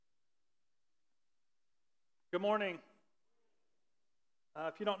Good morning.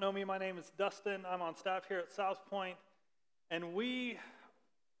 If you don't know me, my name is Dustin. I'm on staff here at South Point, and we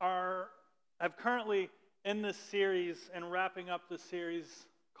have currently in this series and wrapping up this series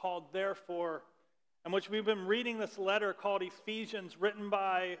called Therefore, in which we've been reading this letter called Ephesians, written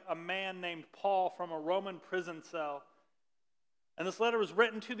by a man named Paul from a Roman prison cell. And this letter was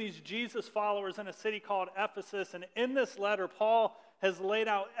written to these Jesus followers in a city called Ephesus, and in this letter, Paul has laid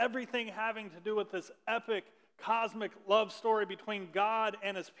out everything having to do with this epic cosmic love story between God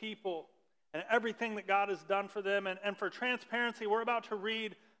and his people and everything that God has done for them. And for transparency, we're about to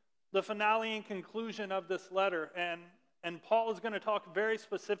read the finale and conclusion of this letter. And Paul is going to talk very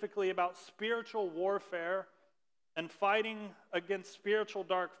specifically about spiritual warfare and fighting against spiritual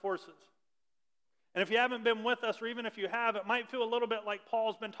dark forces. And if you haven't been with us, or even if you have, it might feel a little bit like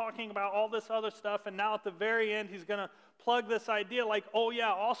Paul's been talking about all this other stuff, and now at the very end, he's going to plug this idea like, oh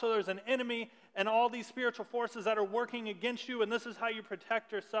yeah, also there's an enemy and all these spiritual forces that are working against you, and this is how you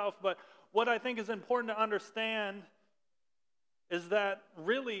protect yourself. But what I think is important to understand is that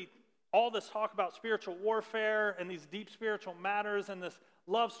really all this talk about spiritual warfare and these deep spiritual matters and this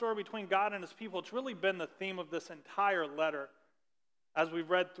love story between God and his people, it's really been the theme of this entire letter as we've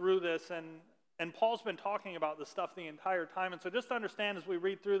read through this. And Paul's been talking about this stuff the entire time. And so just to understand as we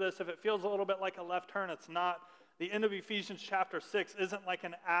read through this, if it feels a little bit like a left turn, it's not. The end of Ephesians chapter 6 isn't like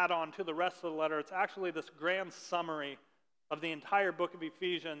an add-on to the rest of the letter. It's actually this grand summary of the entire book of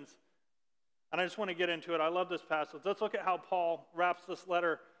Ephesians. And I just want to get into it. I love this passage. Let's look at how Paul wraps this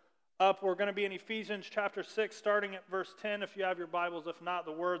letter up. We're going to be in Ephesians chapter 6, starting at verse 10. If you have your Bibles, if not,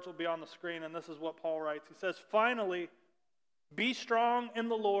 the words will be on the screen. And this is what Paul writes. He says, "Finally, be strong in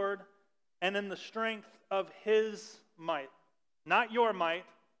the Lord and in the strength of his might." Not your might,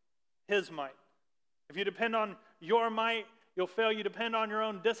 his might. If you depend on your might, you'll fail. You depend on your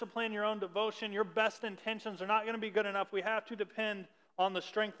own discipline, your own devotion, your best intentions are not going to be good enough. We have to depend on the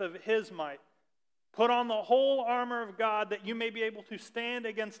strength of his might. "Put on the whole armor of God that you may be able to stand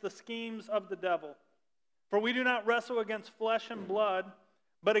against the schemes of the devil. For we do not wrestle against flesh and blood,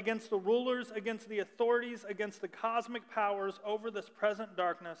 but against the rulers, against the authorities, against the cosmic powers over this present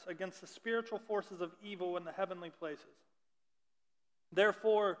darkness, against the spiritual forces of evil in the heavenly places.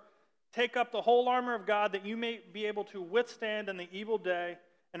 Therefore, take up the whole armor of God that you may be able to withstand in the evil day,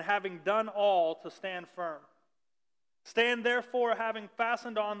 and having done all, to stand firm. Stand therefore, having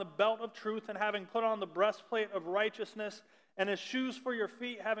fastened on the belt of truth, and having put on the breastplate of righteousness, and as shoes for your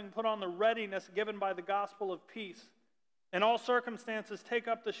feet, having put on the readiness given by the gospel of peace. In all circumstances, take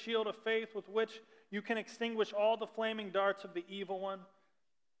up the shield of faith with which you can extinguish all the flaming darts of the evil one.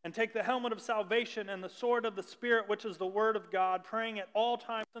 And take the helmet of salvation and the sword of the Spirit, which is the word of God, praying at all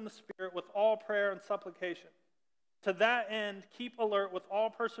times in the Spirit with all prayer and supplication. To that end, keep alert with all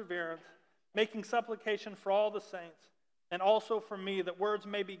perseverance, making supplication for all the saints, and also for me, that words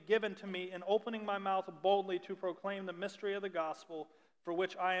may be given to me in opening my mouth boldly to proclaim the mystery of the gospel, for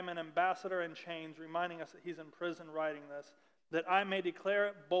which I am an ambassador in chains," reminding us that he's in prison writing this, "that I may declare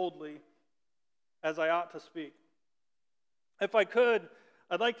it boldly as I ought to speak." If I could,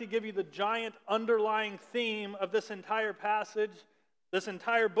 I'd like to give you the giant underlying theme of this entire passage, this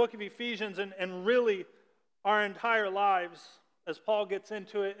entire book of Ephesians, and really our entire lives as Paul gets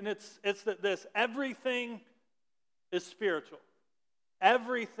into it. And it's that this: everything is spiritual.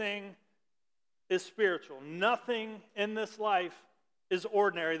 Everything is spiritual. Nothing in this life is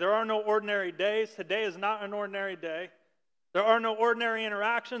ordinary. There are no ordinary days. Today is not an ordinary day. There are no ordinary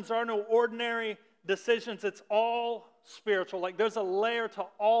interactions. There are no ordinary decisions. It's all spiritual. Like, there's a layer to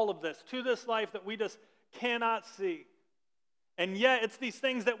all of this, to this life, that we just cannot see. And yet it's these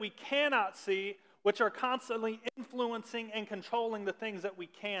things that we cannot see which are constantly influencing and controlling the things that we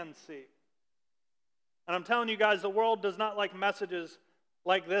can see. And I'm telling you guys, the world does not like messages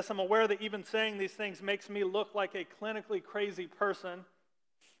like this. I'm aware that even saying these things makes me look like a clinically crazy person.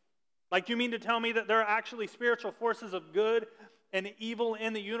 Like, you mean to tell me that there are actually spiritual forces of good and evil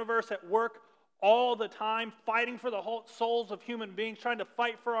in the universe at work all the time, fighting for the whole souls of human beings, trying to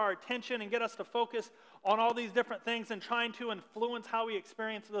fight for our attention and get us to focus on all these different things and trying to influence how we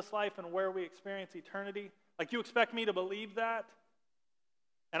experience this life and where we experience eternity? Like, you expect me to believe that?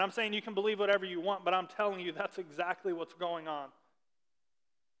 And I'm saying you can believe whatever you want, but I'm telling you that's exactly what's going on.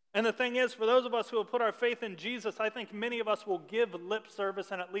 And the thing is, for those of us who have put our faith in Jesus, I think many of us will give lip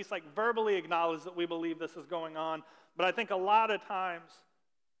service and at least like verbally acknowledge that we believe this is going on. But I think a lot of times,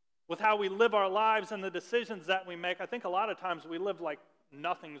 with how we live our lives and the decisions that we make, I think a lot of times we live like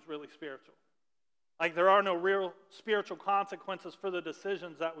nothing's really spiritual. Like, there are no real spiritual consequences for the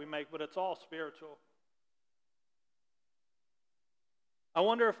decisions that we make, but it's all spiritual. I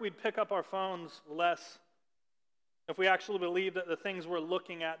wonder if we'd pick up our phones less If we actually believe that the things we're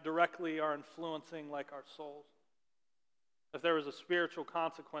looking at directly are influencing like our souls. If there was a spiritual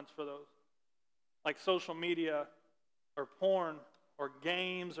consequence for those. Like social media or porn or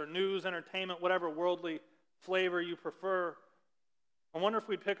games or news, entertainment, whatever worldly flavor you prefer. I wonder if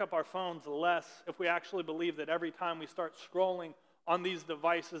we'd pick up our phones less if we actually believe that every time we start scrolling on these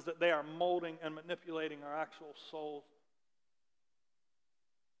devices that they are molding and manipulating our actual souls.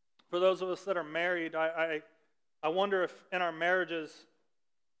 For those of us that are married, I wonder if in our marriages,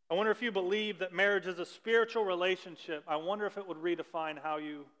 I wonder if you believe that marriage is a spiritual relationship. I wonder if it would redefine how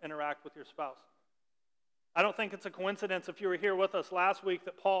you interact with your spouse. I don't think it's a coincidence if you were here with us last week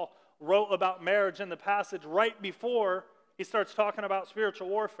that Paul wrote about marriage in the passage right before he starts talking about spiritual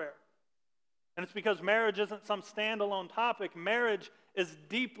warfare. And it's because marriage isn't some standalone topic. Marriage is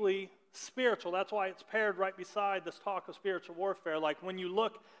deeply spiritual. That's why it's paired right beside this talk of spiritual warfare. Like when you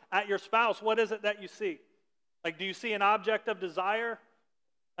look at your spouse, what is it that you see? Like, do you see an object of desire?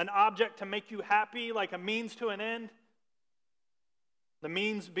 An object to make you happy, like a means to an end? The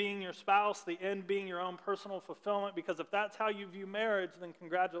means being your spouse, the end being your own personal fulfillment. Because if that's how you view marriage, then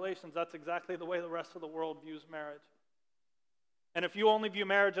congratulations, that's exactly the way the rest of the world views marriage. And if you only view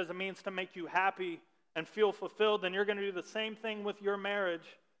marriage as a means to make you happy and feel fulfilled, then you're going to do the same thing with your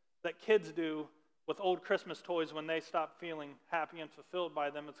marriage that kids do with old Christmas toys when they stop feeling happy and fulfilled by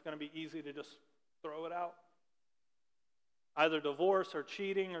them. It's going to be easy to just throw it out. Either divorce or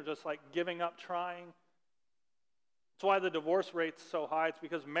cheating or just like giving up trying. That's why the divorce rate's so high. It's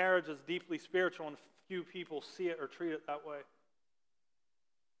because marriage is deeply spiritual and few people see it or treat it that way.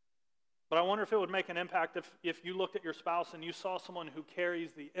 But I wonder if it would make an impact if you looked at your spouse and you saw someone who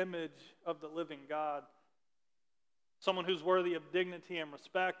carries the image of the living God. Someone who's worthy of dignity and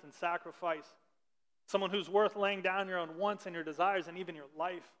respect and sacrifice. Someone who's worth laying down your own wants and your desires and even your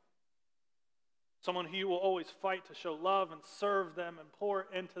life. Someone who you will always fight to show love and serve them and pour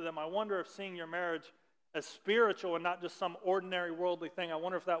into them. I wonder if seeing your marriage as spiritual and not just some ordinary worldly thing, I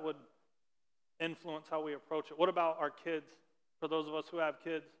wonder if that would influence how we approach it. What about our kids? For those of us who have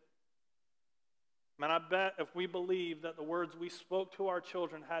kids. Man, I bet if we believe that the words we spoke to our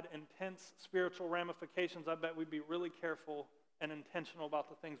children had intense spiritual ramifications, I bet we'd be really careful and intentional about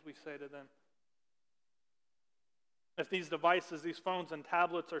the things we say to them. If these devices, these phones and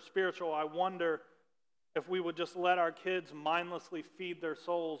tablets are spiritual, I wonder if we would just let our kids mindlessly feed their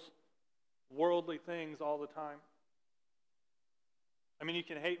souls worldly things all the time. I mean, you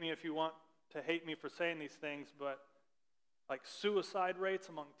can hate me if you want to hate me for saying these things, but like suicide rates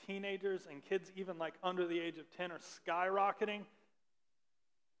among teenagers and kids even like under the age of 10 are skyrocketing.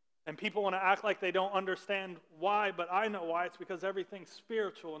 And people want to act like they don't understand why, but I know why. It's because everything's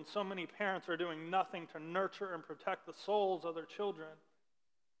spiritual, and so many parents are doing nothing to nurture and protect the souls of their children.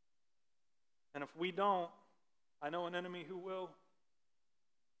 And if we don't, I know an enemy who will.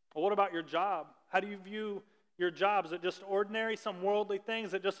 Well, what about your job? How do you view your job? Is it just ordinary, some worldly thing?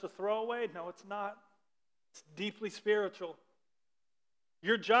 Is it just a throwaway? No, it's not. It's deeply spiritual.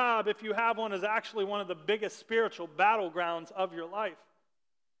 Your job, if you have one, is actually one of the biggest spiritual battlegrounds of your life.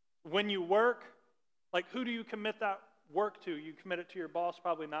 When you work, like who do you commit that work to? You commit it to your boss?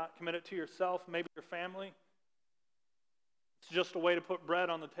 Probably not. Commit it to yourself, maybe your family. It's just a way to put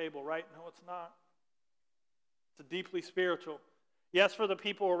bread on the table, right? No, it's not. It's deeply spiritual. Yes, for the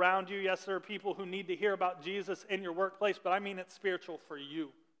people around you. Yes, there are people who need to hear about Jesus in your workplace, but I mean it's spiritual for you.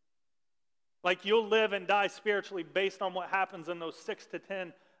 Like you'll live and die spiritually based on what happens in those 6 to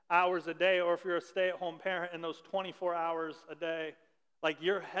 10 hours a day, or if you're a stay-at-home parent, in those 24 hours a day. Like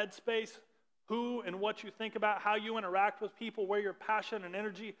your headspace, who and what you think about, how you interact with people, where your passion and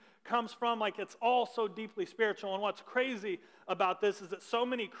energy comes from, like it's all so deeply spiritual. And what's crazy about this is that so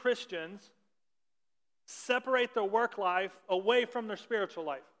many Christians separate their work life away from their spiritual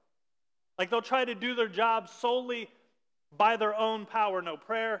life. Like they'll try to do their job solely by their own power. No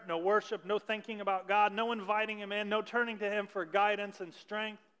prayer, no worship, no thinking about God, no inviting Him in, no turning to Him for guidance and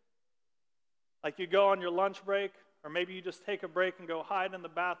strength. Like you go on your lunch break, or maybe you just take a break and go hide in the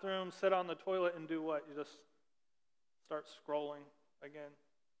bathroom, sit on the toilet, and do what? You just start scrolling again.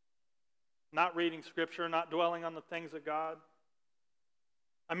 Not reading Scripture, not dwelling on the things of God.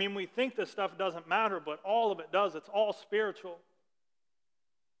 I mean, we think this stuff doesn't matter, but all of it does. It's all spiritual.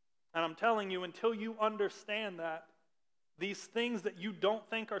 And I'm telling you, until you understand that, these things that you don't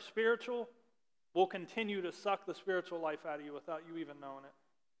think are spiritual will continue to suck the spiritual life out of you without you even knowing it.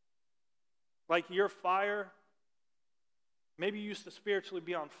 Like your fire, maybe you used to spiritually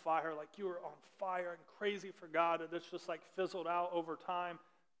be on fire, like you were on fire and crazy for God, and it's just like fizzled out over time.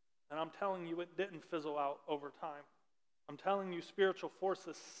 And I'm telling you, it didn't fizzle out over time. I'm telling you, spiritual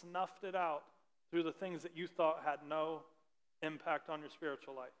forces snuffed it out through the things that you thought had no impact on your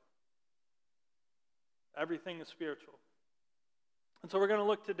spiritual life. Everything is spiritual. And so we're going to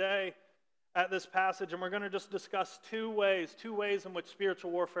look today at this passage, and we're going to just discuss two ways in which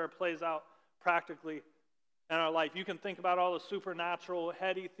spiritual warfare plays out practically in our life. You can think about all the supernatural,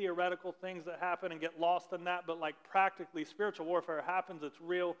 heady, theoretical things that happen and get lost in that, but like practically, spiritual warfare happens, it's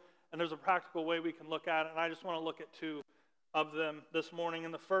real, and there's a practical way we can look at it, and I just want to look at two of them this morning.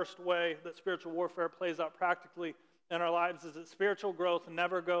 And the first way that spiritual warfare plays out practically in our lives is that spiritual growth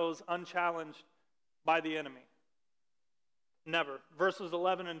never goes unchallenged by the enemy. Never. Verses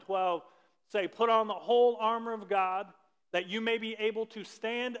 11 and 12 say, "Put on the whole armor of God, that you may be able to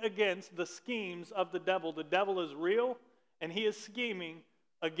stand against the schemes of the devil." The devil is real, and he is scheming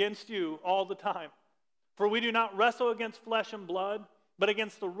against you all the time. "For we do not wrestle against flesh and blood, but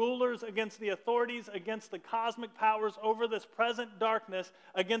against the rulers, against the authorities, against the cosmic powers over this present darkness,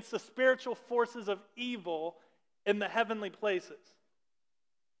 against the spiritual forces of evil in the heavenly places."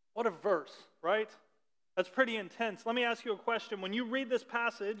 What a verse, right? That's pretty intense. Let me ask you a question. When you read this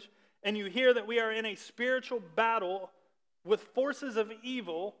passage and you hear that we are in a spiritual battle with forces of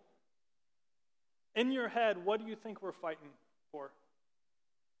evil, in your head, what do you think we're fighting for?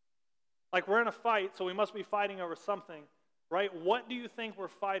 Like, we're in a fight, so we must be fighting over something, right? What do you think we're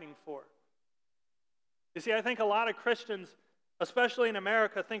fighting for? You see, I think a lot of Christians, especially in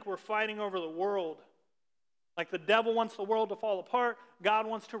America, think we're fighting over the world. Like the devil wants the world to fall apart, God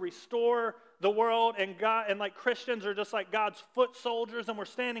wants to restore the world, and like Christians are just like God's foot soldiers, and we're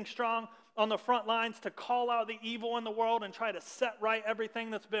standing strong on the front lines to call out the evil in the world and try to set right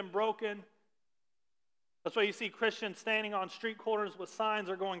everything that's been broken. That's why you see Christians standing on street corners with signs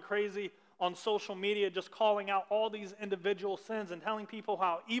or going crazy on social media, just calling out all these individual sins and telling people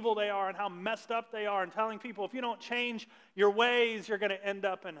how evil they are and how messed up they are, and telling people, if you don't change your ways, you're going to end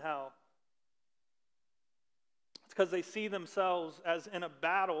up in hell. It's because they see themselves as in a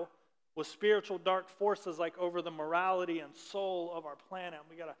battle with spiritual dark forces, like over the morality and soul of our planet.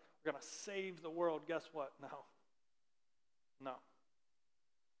 We're going to save the world. Guess what? No.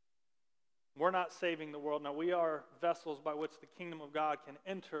 We're not saving the world. Now, we are vessels by which the kingdom of God can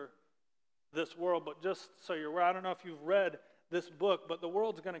enter this world. But just so you're aware, I don't know if you've read this book, but the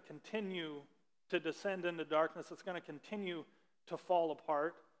world's going to continue to descend into darkness. It's going to continue to fall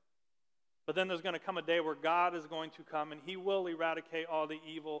apart. But then there's going to come a day where God is going to come and he will eradicate all the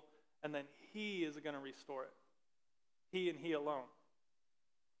evil, and then he is going to restore it. He and he alone.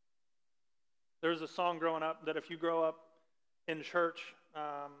 There's a song growing up that if you grow up in church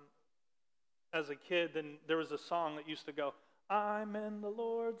as a kid, then there was a song that used to go, "I'm in the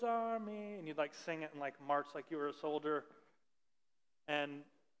Lord's army," and you'd like sing it and like march like you were a soldier. And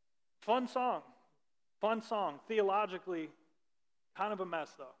fun song, theologically, kind of a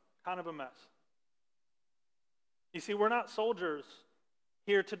mess though. Kind of a mess. You see, we're not soldiers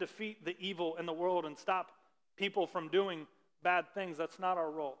here to defeat the evil in the world and stop people from doing bad things. That's not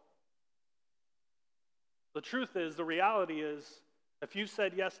our role. The truth is, the reality is, if you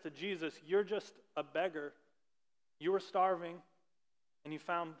said yes to Jesus, you're just a beggar. You were starving and you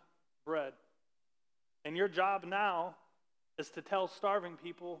found bread. And your job now is to tell starving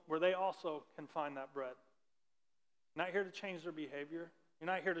people where they also can find that bread. You're not here to change their behavior. You're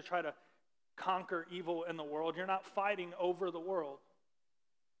not here to try to conquer evil in the world. You're not fighting over the world.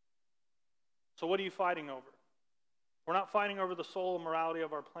 So what are you fighting over? We're not fighting over the soul and morality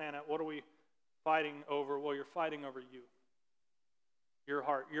of our planet. What are we fighting over? Well, you're fighting over you. Your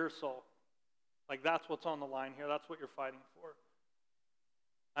heart, your soul. Like, that's what's on the line here. That's what you're fighting for.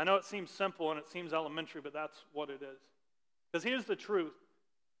 I know it seems simple and it seems elementary, but that's what it is. Because here's the truth.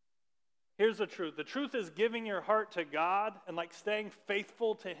 Here's the truth. The truth is, giving your heart to God and like staying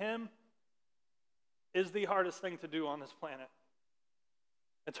faithful to him is the hardest thing to do on this planet.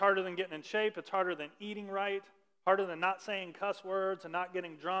 It's harder than getting in shape. It's harder than eating right. Harder than not saying cuss words and not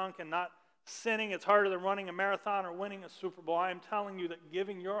getting drunk and not sinning. It's harder than running a marathon or winning a Super Bowl. I am telling you that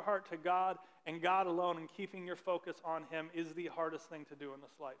giving your heart to God and God alone and keeping your focus on him is the hardest thing to do in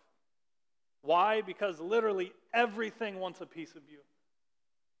this life. Why? Because literally everything wants a piece of you.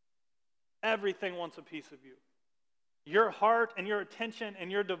 Everything wants a piece of you. Your heart and your attention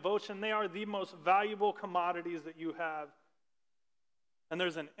and your devotion, they are the most valuable commodities that you have. And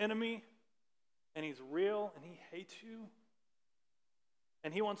there's an enemy, and he's real, and he hates you.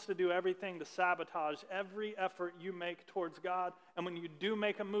 And he wants to do everything to sabotage every effort you make towards God. And when you do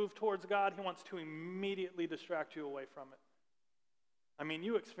make a move towards God, he wants to immediately distract you away from it. I mean,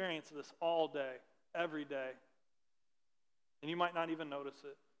 you experience this all day, every day. And you might not even notice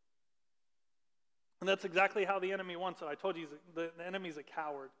it. And that's exactly how the enemy wants it. I told you the enemy's a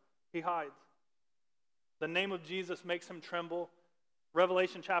coward. He hides. The name of Jesus makes him tremble.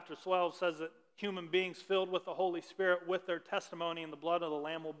 Revelation chapter 12 says that human beings filled with the Holy Spirit with their testimony and the blood of the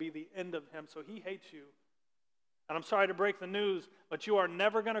Lamb will be the end of him. So he hates you. And I'm sorry to break the news, but you are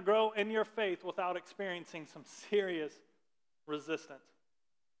never going to grow in your faith without experiencing some serious resistance.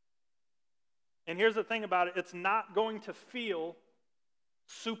 And here's the thing about it. It's not going to feel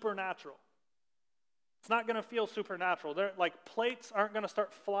supernatural. It's not going to feel supernatural. Like plates aren't going to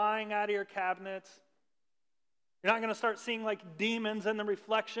start flying out of your cabinets. You're not going to start seeing like demons in the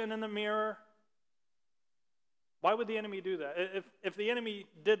reflection in the mirror. Why would the enemy do that? If the enemy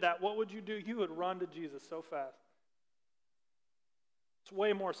did that, what would you do? You would run to Jesus so fast. It's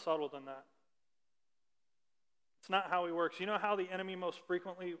way more subtle than that. It's not how he works. You know how the enemy most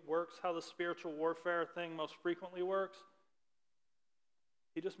frequently works? How the spiritual warfare thing most frequently works?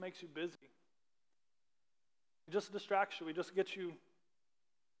 He just makes you busy. He just distracts you. He just gets you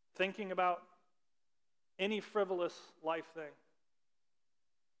thinking about any frivolous life thing.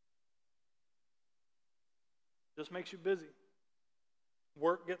 Just makes you busy.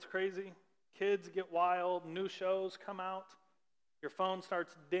 Work gets crazy. Kids get wild. New shows come out. Your phone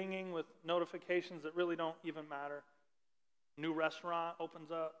starts dinging with notifications that really don't even matter. New restaurant opens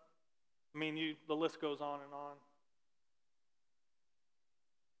up. I mean, the list goes on and on.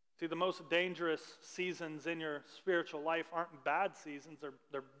 See, the most dangerous seasons in your spiritual life aren't bad seasons,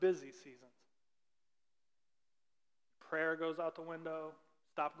 they're busy seasons. Prayer goes out the window.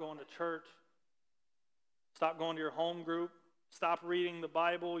 Stop going to church. Stop going to your home group. Stop reading the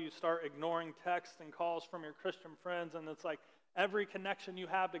Bible. You start ignoring texts and calls from your Christian friends, and it's like every connection you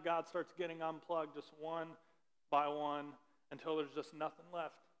have to God starts getting unplugged just one by one until there's just nothing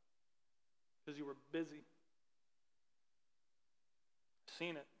left because you were busy. I've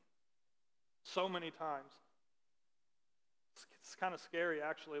seen it so many times. It's kind of scary,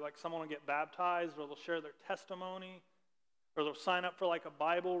 actually. Like someone will get baptized, or they'll share their testimony, or they'll sign up for like a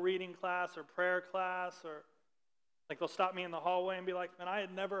Bible reading class or prayer class, or like they'll stop me in the hallway and be like, man, I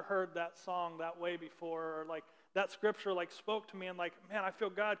had never heard that song that way before, or like that scripture like spoke to me, and like, man, I feel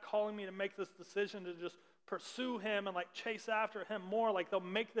God calling me to make this decision to just pursue him and like chase after him more. Like they'll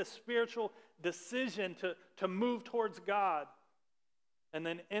make this spiritual decision to move towards God. And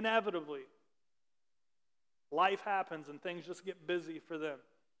then inevitably, life happens and things just get busy for them.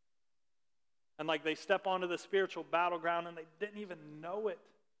 And like they step onto the spiritual battleground and they didn't even know it.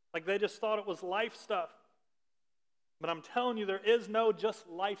 Like they just thought it was life stuff. But I'm telling you, there is no just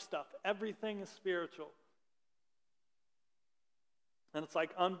life stuff. Everything is spiritual. And it's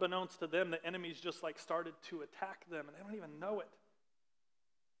like unbeknownst to them, the enemy's just like started to attack them and they don't even know it.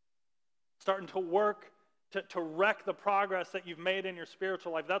 Starting to work to wreck the progress that you've made in your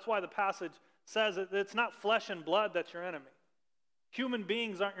spiritual life. That's why the passage says it's not flesh and blood that's your enemy. Human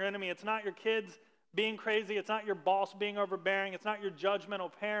beings aren't your enemy. It's not your kids being crazy. It's not your boss being overbearing. It's not your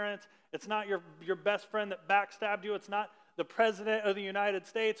judgmental parents. It's not your best friend that backstabbed you. It's not the president of the United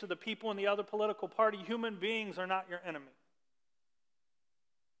States or the people in the other political party. Human beings are not your enemy.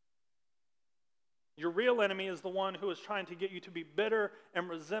 Your real enemy is the one who is trying to get you to be bitter and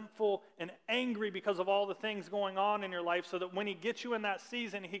resentful and angry because of all the things going on in your life, so that when he gets you in that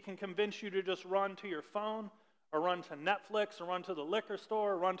season, he can convince you to just run to your phone or run to Netflix or run to the liquor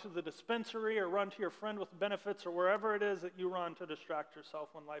store or run to the dispensary or run to your friend with benefits or wherever it is that you run to distract yourself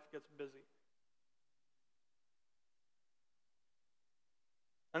when life gets busy.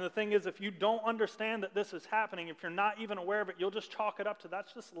 And the thing is, if you don't understand that this is happening, if you're not even aware of it, you'll just chalk it up to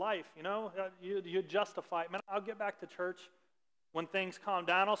that's just life, you know? You justify it. Man, I'll get back to church when things calm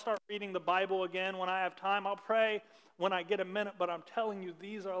down. I'll start reading the Bible again when I have time. I'll pray when I get a minute, but I'm telling you,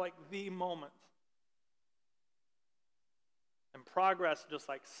 these are like the moments. And progress just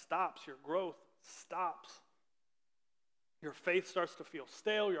like stops. Your growth stops. Your faith starts to feel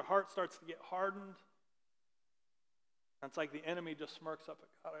stale. Your heart starts to get hardened. And it's like the enemy just smirks up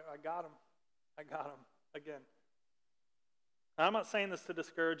at God. I got him. I got him again. And I'm not saying this to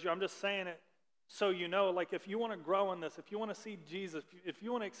discourage you. I'm just saying it so you know, like if you want to grow in this, if you want to see Jesus, if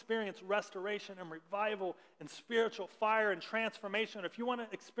you want to experience restoration and revival and spiritual fire and transformation, if you want to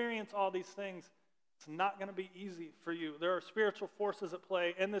experience all these things, it's not going to be easy for you. There are spiritual forces at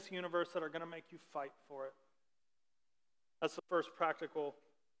play in this universe that are going to make you fight for it. That's the first practical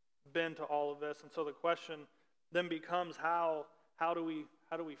bend to all of this. And so the question then becomes how do we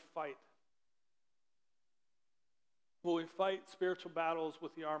fight? Will we fight spiritual battles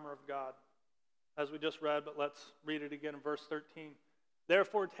with the armor of God? As we just read, but let's read it again in verse 13.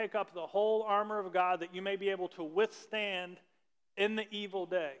 Therefore take up the whole armor of God that you may be able to withstand in the evil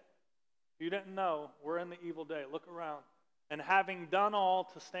day. If you didn't know, we're in the evil day. Look around. And having done all,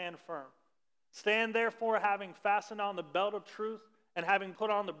 to stand firm. Stand therefore, having fastened on the belt of truth, and having put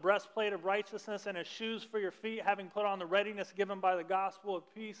on the breastplate of righteousness, and as shoes for your feet, having put on the readiness given by the gospel of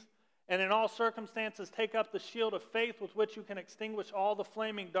peace. And in all circumstances take up the shield of faith with which you can extinguish all the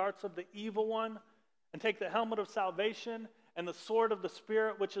flaming darts of the evil one, and take the helmet of salvation and the sword of the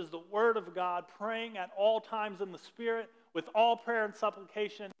Spirit, which is the word of God, praying at all times in the Spirit with all prayer and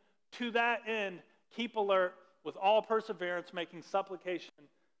supplication. To that end, keep alert with all perseverance, making supplication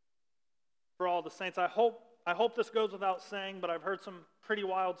for all the saints. I hope this goes without saying, but I've heard some pretty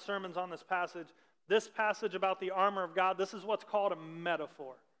wild sermons on this passage. This passage about the armor of God, this is what's called a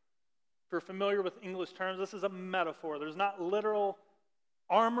metaphor. If you're familiar with English terms, this is a metaphor. There's not literal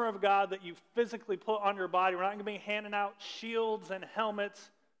armor of God that you physically put on your body. We're not going to be handing out shields and helmets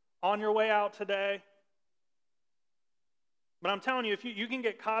on your way out today. But I'm telling you, if you can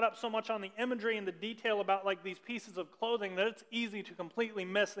get caught up so much on the imagery and the detail about like these pieces of clothing that it's easy to completely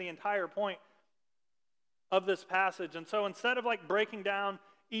miss the entire point of this passage. And so instead of like breaking down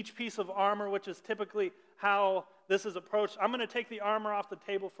each piece of armor, which is typically how this is approached, I'm going to take the armor off the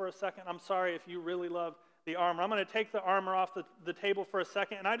table for a second. I'm sorry if you really love the armor. I'm going to take the armor off the table for a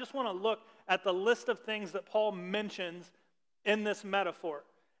second, and I just want to look at the list of things that Paul mentions in this metaphor.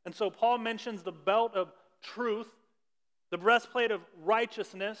 And so Paul mentions the belt of truth, the breastplate of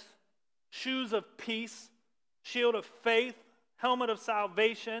righteousness, shoes of peace, shield of faith, helmet of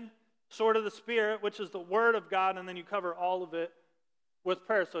salvation, sword of the Spirit, which is the word of God, and then you cover all of it with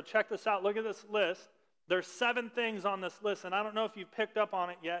prayer. So check this out. Look at this list. There's 7 things on this list, and I don't know if you've picked up on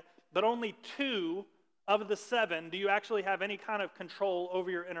it yet, but only 2 of the 7 do you actually have any kind of control over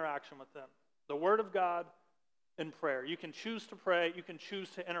your interaction with them. The word of God and prayer. You can choose to pray. You can choose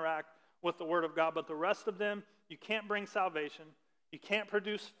to interact with the word of God, but the rest of them, you can't bring salvation. You can't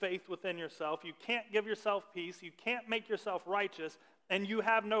produce faith within yourself. You can't give yourself peace. You can't make yourself righteous, and you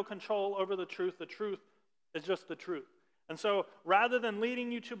have no control over the truth. The truth is just the truth. And so rather than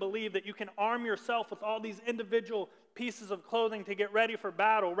leading you to believe that you can arm yourself with all these individual pieces of clothing to get ready for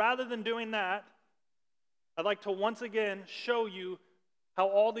battle, rather than doing that, I'd like to once again show you how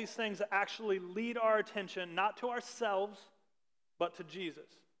all these things actually lead our attention not to ourselves, but to Jesus.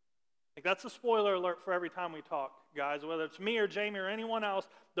 Like that's a spoiler alert for every time we talk, guys, whether it's me or Jamie or anyone else.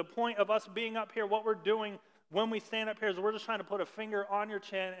 The point of us being up here, what we're doing when we stand up here is we're just trying to put a finger on your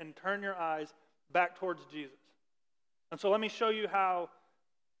chin and turn your eyes back towards Jesus. And so let me show you how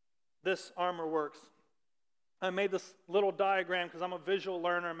this armor works. I made this little diagram because I'm a visual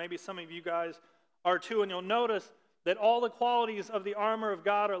learner. Maybe some of you guys are too, and you'll notice that all the qualities of the armor of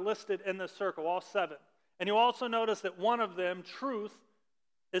God are listed in this circle, all 7. And you'll also notice that one of them, truth,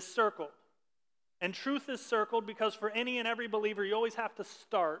 is circled. And truth is circled because for any and every believer, you always have to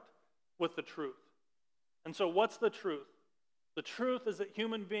start with the truth. And so what's the truth? The truth is that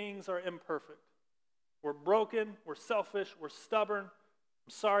human beings are imperfect. We're broken, we're selfish, we're stubborn. I'm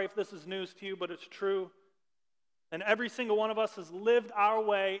sorry if this is news to you, but it's true. And every single one of us has lived our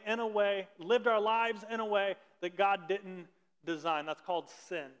lives in a way that God didn't design. That's called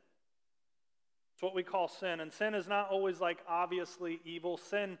sin. It's what we call sin. And sin is not always like obviously evil.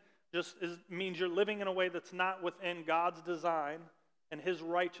 Sin just means you're living in a way that's not within God's design and his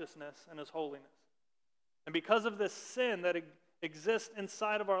righteousness and his holiness. And because of this sin that exists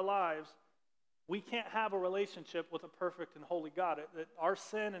inside of our lives, we can't have a relationship with a perfect and holy God. Our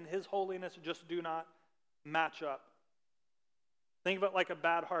sin and his holiness just do not match up. Think of it like a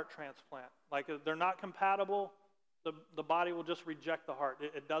bad heart transplant. Like if they're not compatible, the body will just reject the heart.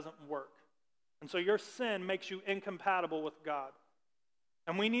 It doesn't work. And so your sin makes you incompatible with God.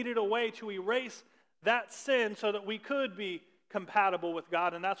 And we needed a way to erase that sin so that we could be compatible with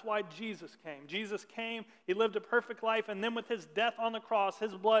God, and that's why Jesus came. Jesus came, he lived a perfect life, and then with his death on the cross,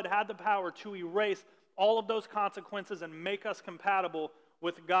 his blood had the power to erase all of those consequences and make us compatible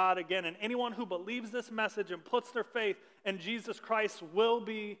with God again. And anyone who believes this message and puts their faith in Jesus Christ will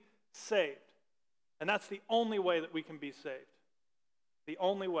be saved. And that's the only way that we can be saved. The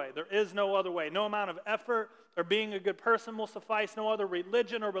only way. There is no other way. No amount of effort or being a good person will suffice. No other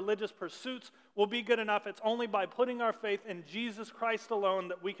religion or religious pursuits will be good enough. It's only by putting our faith in Jesus Christ alone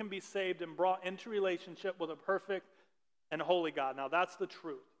that we can be saved and brought into relationship with a perfect and holy God. Now that's the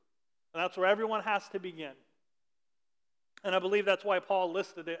truth. And that's where everyone has to begin. And I believe that's why Paul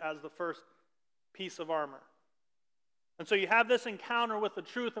listed it as the first piece of armor. And so you have this encounter with the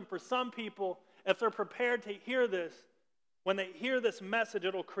truth, and for some people, if they're prepared to hear this, when they hear this message,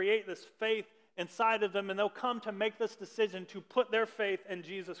 it'll create this faith inside of them, and they'll come to make this decision to put their faith in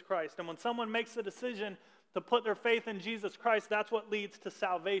Jesus Christ. And when someone makes the decision to put their faith in Jesus Christ, that's what leads to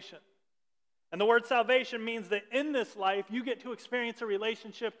salvation. And the word salvation means that in this life, you get to experience a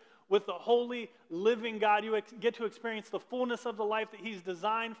relationship with the holy, living God. You get to experience the fullness of the life that He's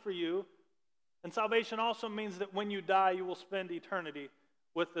designed for you. And salvation also means that when you die, you will spend eternity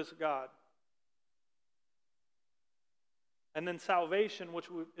with this God. And then salvation, which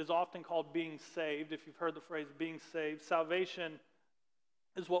is often called being saved, if you've heard the phrase being saved, salvation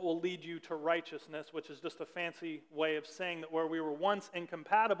is what will lead you to righteousness, which is just a fancy way of saying that where we were once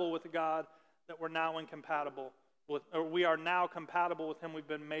incompatible with God, that we're now incompatible with, or we are now compatible with Him. We've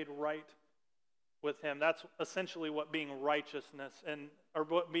been made right with Him. That's essentially what being righteousness or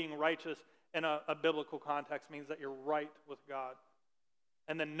what being righteous in a biblical context means, that you're right with God.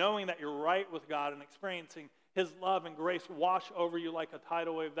 And then knowing that you're right with God and experiencing His love and grace wash over you like a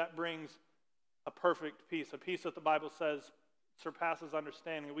tidal wave, that brings a perfect peace, a peace that the Bible says surpasses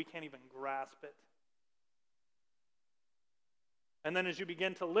understanding. We can't even grasp it. And then as you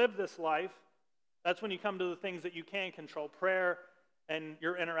begin to live this life, that's when you come to the things that you can control, prayer and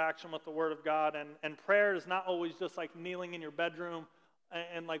your interaction with the Word of God. And prayer is not always just like kneeling in your bedroom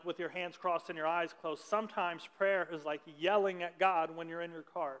and like with your hands crossed and your eyes closed. Sometimes prayer is like yelling at God when you're in your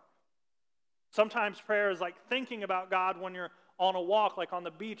car. Sometimes prayer is like thinking about God when you're on a walk, like on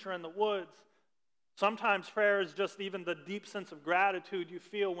the beach or in the woods. Sometimes prayer is just even the deep sense of gratitude you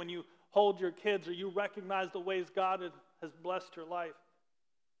feel when you hold your kids or you recognize the ways God has blessed your life.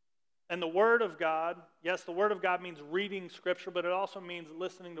 And the Word of God, yes, the Word of God means reading Scripture, but it also means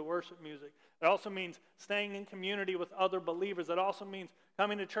listening to worship music. It also means staying in community with other believers. It also means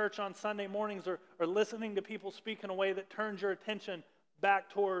coming to church on Sunday mornings or listening to people speak in a way that turns your attention back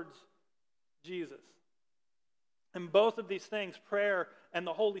towards Jesus. And both of these things, prayer and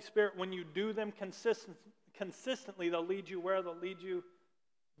the Holy Spirit, when you do them consistently, they'll lead you where? They'll lead you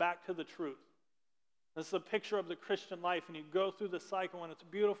back to the truth. This is a picture of the Christian life, and you go through the cycle, and it's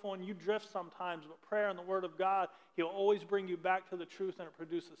beautiful, and you drift sometimes, but prayer and the Word of God, He'll always bring you back to the truth, and it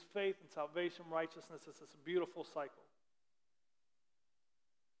produces faith and salvation, righteousness. It's this beautiful cycle.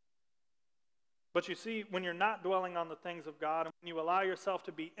 But you see, when you're not dwelling on the things of God, and when you allow yourself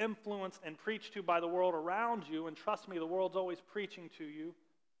to be influenced and preached to by the world around you, and trust me, the world's always preaching to you,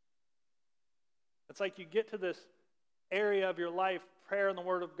 it's like you get to this area of your life, prayer and the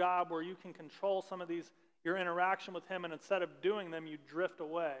Word of God, where you can control some of these, your interaction with Him, and instead of doing them, you drift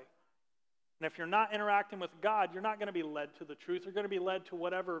away. And if you're not interacting with God, you're not going to be led to the truth. You're going to be led to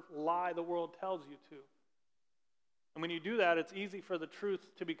whatever lie the world tells you to. And when you do that, it's easy for the truth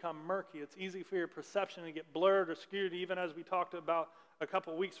to become murky. It's easy for your perception to get blurred or skewed, even as we talked about a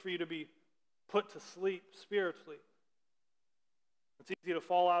couple weeks, for you to be put to sleep spiritually. It's easy to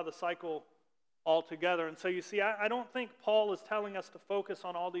fall out of the cycle altogether. And so you see, I don't think Paul is telling us to focus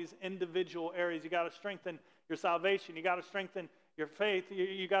on all these individual areas. You got to strengthen your salvation. You got to strengthen your faith.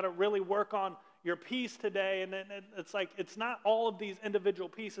 You got to really work on your peace today. And then it's like, it's not all of these individual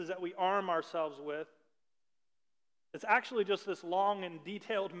pieces that we arm ourselves with. It's actually just this long and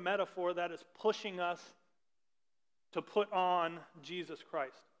detailed metaphor that is pushing us to put on Jesus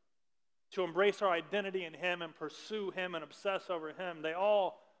Christ, to embrace our identity in Him and pursue Him and obsess over Him. They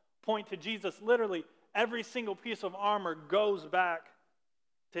all point to Jesus. Literally, every single piece of armor goes back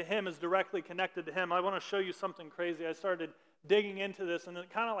to Him, is directly connected to Him. I want to show you something crazy. I started digging into this, and it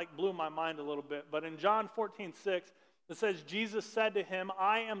kind of like blew my mind a little bit. But in John 14:6, it says, Jesus said to him,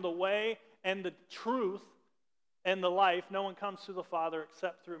 I am the way and the truth and the life. No one comes to the Father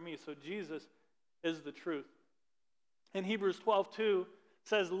except through me. So Jesus is the truth. In Hebrews 12:2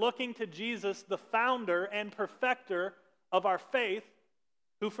 says, looking to Jesus, the founder and perfecter of our faith,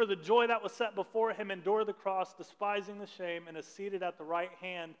 who for the joy that was set before Him endured the cross, despising the shame, and is seated at the right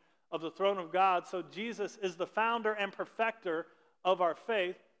hand of the throne of God. So Jesus is the founder and perfecter of our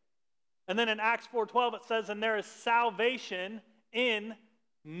faith. And then in Acts 4:12 it says, and there is salvation in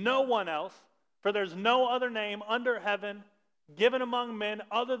no one else, for there's no other name under heaven given among men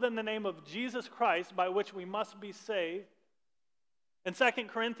other than the name of Jesus Christ, by which we must be saved. In 2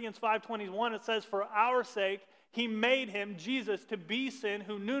 Corinthians 5:21 it says, for our sake He made Him, Jesus, to be sin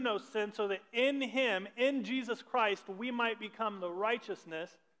who knew no sin, so that in Him, in Jesus Christ, we might become the righteousness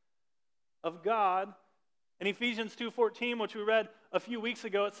of God. In Ephesians 2:14, which we read a few weeks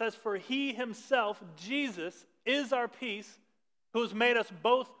ago, it says, for He Himself, Jesus, is our peace, who has made us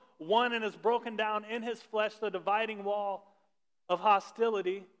both one and has broken down in His flesh the dividing wall of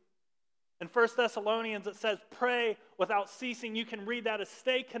hostility. In 1 Thessalonians, it says, pray without ceasing. You can read that as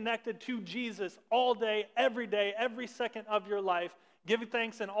stay connected to Jesus all day, every second of your life. Give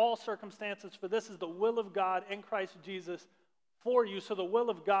thanks in all circumstances, for this is the will of God in Christ Jesus for you. So the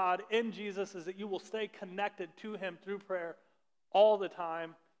will of God in Jesus is that you will stay connected to Him through prayer all the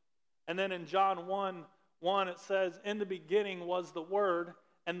time. And then in John 1:1 it says, in the beginning was the Word,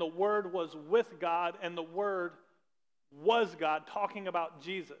 and the Word was with God, and the Word was God, talking about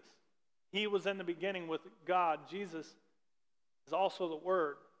Jesus. He was in the beginning with God. Jesus is also the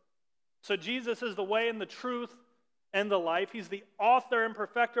Word. So Jesus is the way and the truth and the life. He's the author and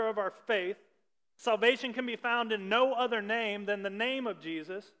perfecter of our faith. Salvation can be found in no other name than the name of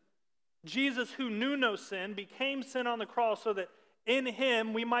Jesus. Jesus, who knew no sin, became sin on the cross so that in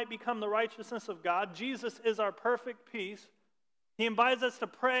him we might become the righteousness of God. Jesus is our perfect peace. He invites us to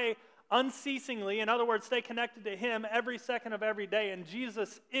pray unceasingly. In other words, stay connected to him every second of every day. And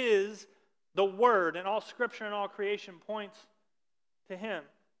Jesus is the Word, and all Scripture and all creation points to him.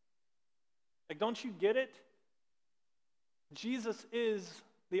 Like, don't you get it? Jesus is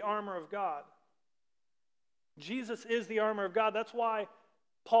the armor of God. Jesus is the armor of God. That's why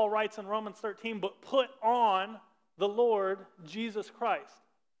Paul writes in Romans 13, but put on the Lord Jesus Christ.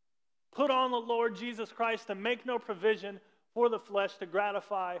 Put on the Lord Jesus Christ and make no provision for the flesh to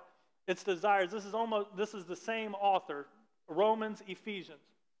gratify its desires. This is the same author, Romans, Ephesians.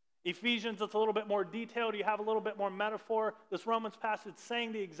 Ephesians, it's a little bit more detailed. You have a little bit more metaphor. This Romans passage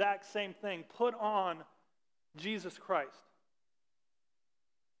saying the exact same thing. Put on Jesus Christ.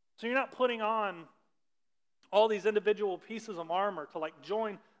 So you're not putting on all these individual pieces of armor to like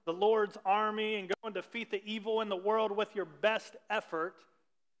join the Lord's army and go and defeat the evil in the world with your best effort.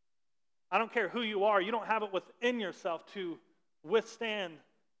 I don't care who you are. You don't have it within yourself to withstand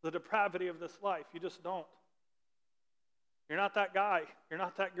the depravity of this life. You just don't. You're not that guy. You're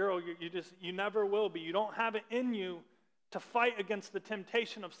not that girl. You never will be. You don't have it in you to fight against the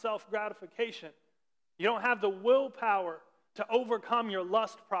temptation of self-gratification. You don't have the willpower to overcome your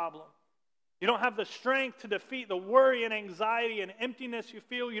lust problem. You don't have the strength to defeat the worry and anxiety and emptiness you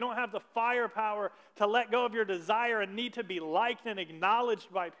feel. You don't have the firepower to let go of your desire and need to be liked and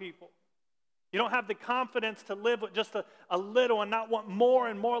acknowledged by people. You don't have the confidence to live with just a little and not want more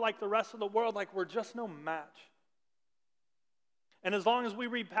and more like the rest of the world, like we're just no match. And as long as we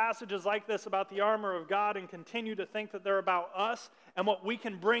read passages like this about the armor of God and continue to think that they're about us and what we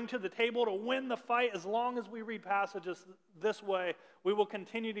can bring to the table to win the fight, as long as we read passages this way, we will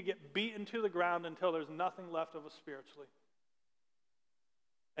continue to get beaten to the ground until there's nothing left of us spiritually.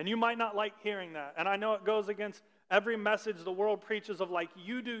 And you might not like hearing that. And I know it goes against every message the world preaches of like,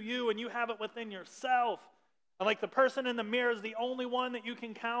 you do you and you have it within yourself. And like the person in the mirror is the only one that you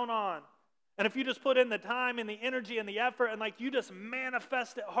can count on. And if you just put in the time and the energy and the effort and like you just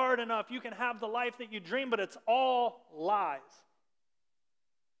manifest it hard enough, you can have the life that you dream, but it's all lies.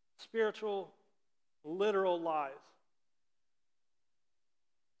 Spiritual, literal lies.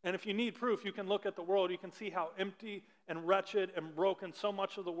 And if you need proof, you can look at the world. You can see how empty and wretched and broken so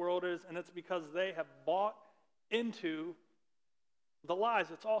much of the world is, and it's because they have bought into the lies.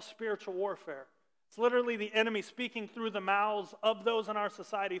 It's all spiritual warfare. It's literally the enemy speaking through the mouths of those in our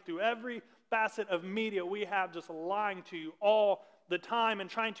society, through every facet of media we have, just lying to you all the time and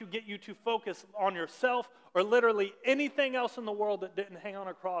trying to get you to focus on yourself or literally anything else in the world that didn't hang on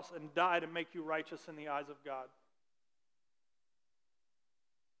a cross and die to make you righteous in the eyes of God.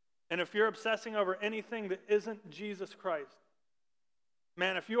 And if you're obsessing over anything that isn't Jesus Christ,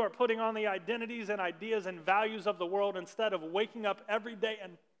 man, if you are putting on the identities and ideas and values of the world instead of waking up every day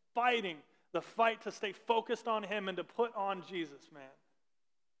and fighting the fight to stay focused on him and to put on Jesus, man,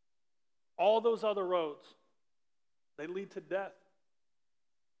 all those other roads, they lead to death.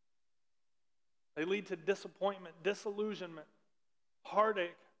 They lead to disappointment, disillusionment,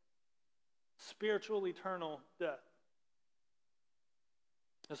 heartache, spiritual, eternal death.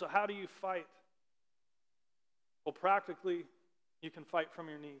 And so how do you fight? Well, practically, you can fight from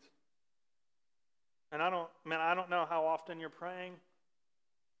your knees. And I don't know how often you're praying.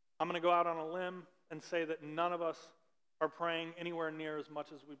 I'm going to go out on a limb and say that none of us are praying anywhere near as much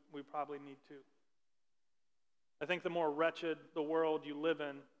as we probably need to. I think the more wretched the world you live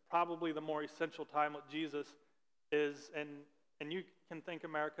in, probably the more essential time with Jesus is, and you can think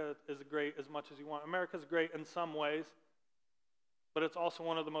America is great as much as you want. America's great in some ways, but it's also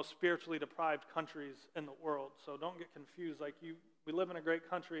one of the most spiritually deprived countries in the world. So don't get confused. We live in a great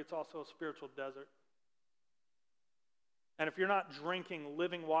country, it's also a spiritual desert. And if you're not drinking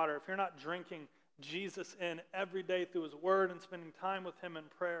living water, if you're not drinking Jesus in every day through his word and spending time with him in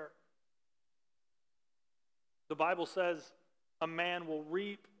prayer, the Bible says a man will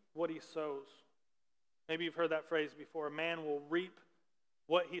reap what he sows. Maybe you've heard that phrase before. A man will reap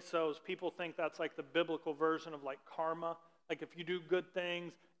what he sows. People think that's like the biblical version of like karma. Like if you do good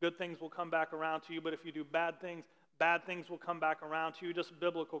things will come back around to you. But if you do bad things will come back around to you. Just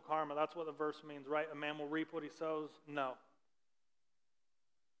biblical karma. That's what the verse means, right? A man will reap what he sows. No.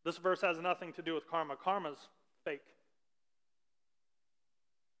 This verse has nothing to do with karma. Karma's fake.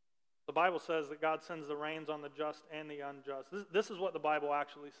 The Bible says that God sends the rains on the just and the unjust. This is what the Bible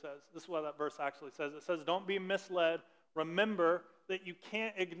actually says. This is what that verse actually says. It says, don't be misled. Remember that you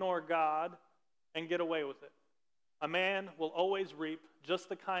can't ignore God and get away with it. A man will always reap just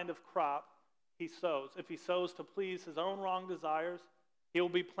the kind of crop he sows. If he sows to please his own wrong desires, he will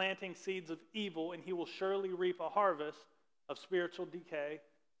be planting seeds of evil, and he will surely reap a harvest of spiritual decay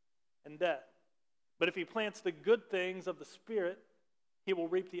and death. But if he plants the good things of the Spirit, he will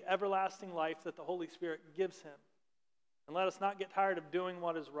reap the everlasting life that the Holy Spirit gives him. And let us not get tired of doing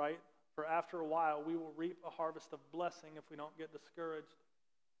what is right, for after a while we will reap a harvest of blessing if we don't get discouraged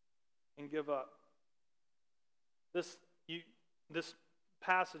and give up. This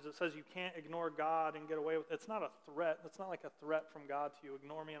passage that says you can't ignore God and get away with it, it's not a threat. It's not like a threat from God to you.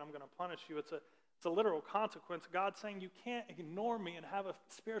 Ignore me and I'm going to punish you. It's a literal consequence. God's saying you can't ignore me and have a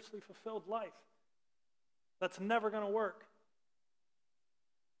spiritually fulfilled life. That's never going to work.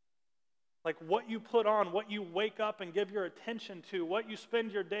 Like what you put on, what you wake up and give your attention to, what you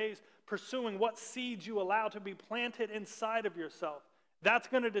spend your days pursuing, what seeds you allow to be planted inside of yourself. That's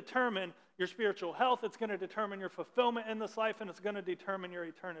going to determine your spiritual health. It's going to determine your fulfillment in this life, and it's going to determine your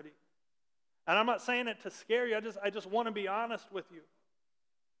eternity. And I'm not saying it to scare you. I just want to be honest with you.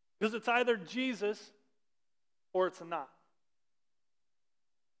 Because it's either Jesus or it's not.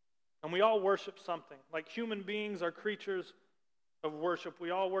 And we all worship something. Like human beings are creatures of worship.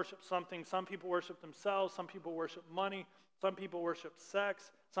 We all worship something. Some people worship themselves. Some people worship money. Some people worship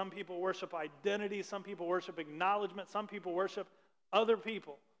sex. Some people worship identity. Some people worship acknowledgement. Some people worship other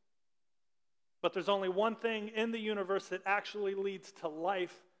people. But there's only one thing in the universe that actually leads to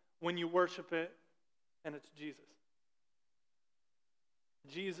life when you worship it, and it's Jesus.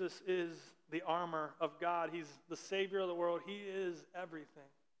 Jesus is the armor of God. He's the Savior of the world. He is everything.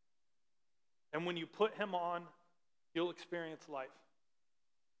 And when you put him on, you'll experience life.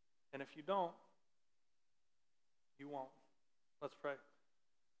 And if you don't, you won't. Let's pray.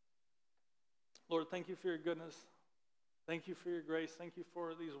 Lord, thank you for your goodness. Thank you for your grace. Thank you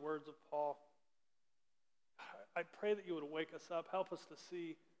for these words of Paul. I pray that you would wake us up. Help us to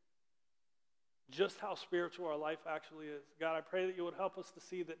see just how spiritual our life actually is. God, I pray that you would help us to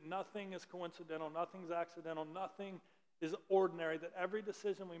see that nothing is coincidental, nothing's accidental, nothing is ordinary, that every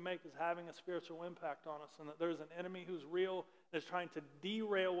decision we make is having a spiritual impact on us, and that there's an enemy who's real and is trying to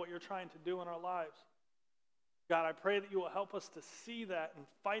derail what you're trying to do in our lives. God, I pray that you will help us to see that and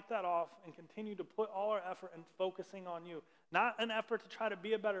fight that off and continue to put all our effort in focusing on you. Not an effort to try to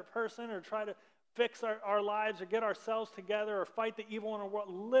be a better person or try to fix our lives or get ourselves together or fight the evil in our world.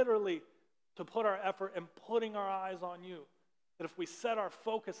 Literally to put our effort in putting our eyes on you. That if we set our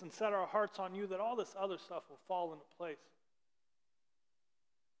focus and set our hearts on you, that all this other stuff will fall into place.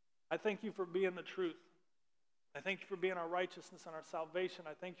 I thank you for being the truth. I thank you for being our righteousness and our salvation.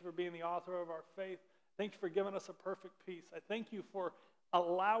 I thank you for being the author of our faith. Thank you for giving us a perfect peace. I thank you for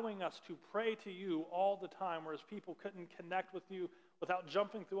allowing us to pray to you all the time, whereas people couldn't connect with you without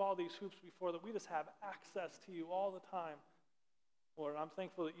jumping through all these hoops before, that we just have access to you all the time. Lord, I'm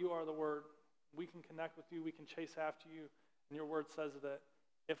thankful that you are the Word. We can connect with you. We can chase after you. And your Word says that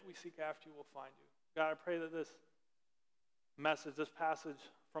if we seek after you, we'll find you. God, I pray that this message, this passage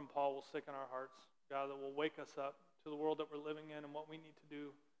from Paul will stick in our hearts. God, that will wake us up to the world that we're living in and what we need to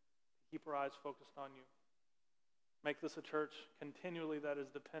do to keep our eyes focused on you. Make this a church continually that is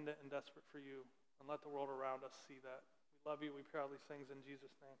dependent and desperate for you, and let the world around us see that. We love you. We pray all these things in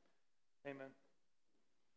Jesus' name. Amen.